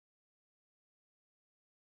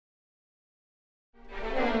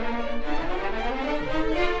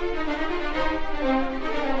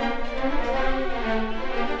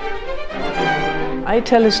I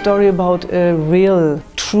tell a story about a real,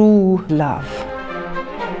 true love.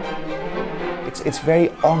 It's very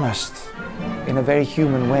honest, in a very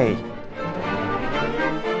human way.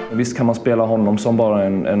 Visst kan man spela honom som bara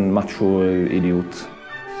en macho-idiot.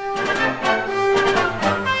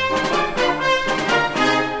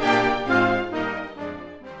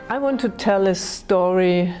 I want to tell a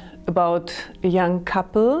story about a young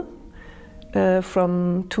couple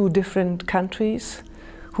from two different countries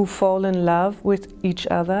who fall in love with each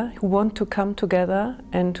other, who want to come together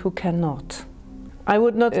and who cannot. I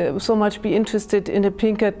would not so much be interested in a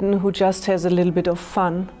Pinkerton who just has a little bit of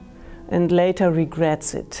fun and later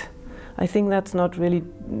regrets it. I think that's not really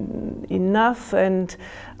enough, and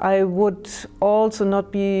I would also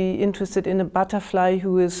not be interested in a butterfly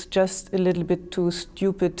who is just a little bit too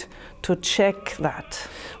stupid to check that.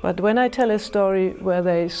 But when I tell a story where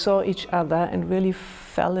they saw each other and really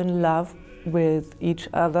fell in love with each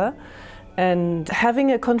other, and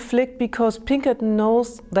having a conflict because Pinkerton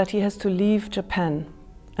knows that he has to leave Japan,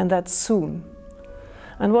 and that's soon.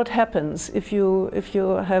 And what happens if you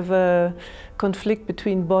have a conflict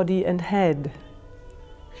between body and head?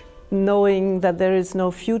 Knowing that there is no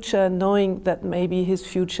future, knowing that maybe his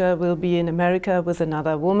future will be in America with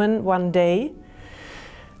another woman one day.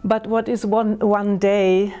 But what is one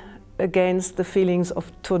day against the feelings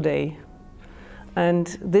of today? And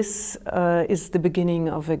this is the beginning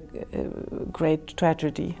of a great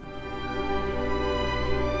tragedy.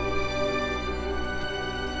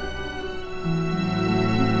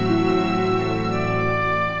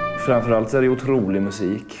 Framförallt är det otrolig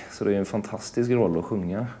musik, så det är en fantastisk roll att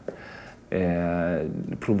sjunga.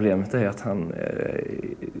 Problemet är att han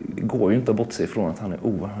går ju inte att bortse ifrån att han är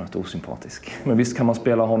oerhört osympatisk. Men visst kan man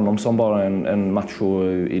spela honom som bara en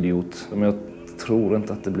macho-idiot, men jag tror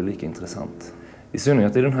inte att det blir lika intressant. I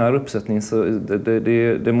synnerhet i den här uppsättningen så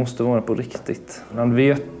det måste vara på riktigt. Han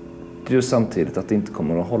vet ju samtidigt att det inte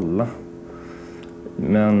kommer att hålla.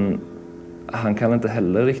 Men han kan inte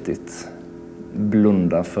heller riktigt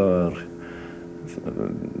blunda för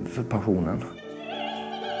passionen.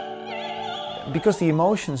 Because the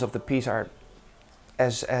emotions of the piece are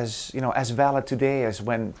as valid today as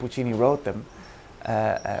when Puccini wrote them.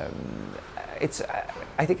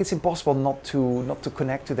 I think it's impossible not to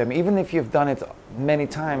connect to them, even if you've done it many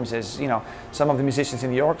times. As you know, some of the musicians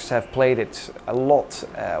in the orchestra have played it a lot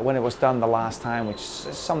when it was done the last time, which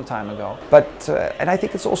is some time ago. But and I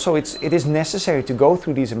think it is necessary to go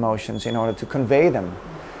through these emotions in order to convey them.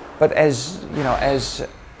 But as you know, as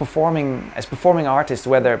performing artists,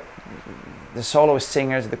 whether the soloist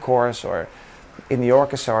singers, the chorus, or in the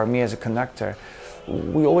orchestra, or me as a conductor,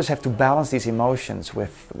 we always have to balance these emotions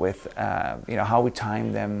with how we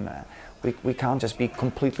time them. We can't just be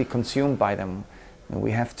completely consumed by them.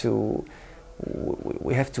 We have to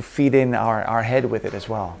feed in our head with it as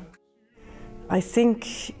well. I think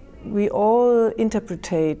we all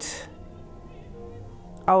interpret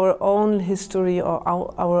our own history or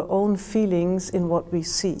our own feelings in what we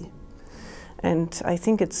see. And I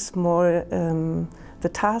think it's more the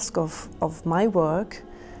task of my work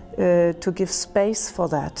to give space for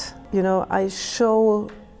that. You know, I show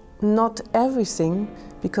not everything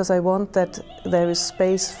because I want that there is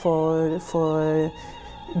space for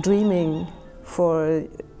dreaming, for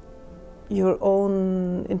your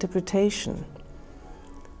own interpretation.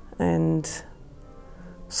 And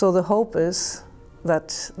so the hope is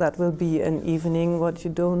that that will be an evening what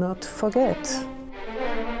you do not forget.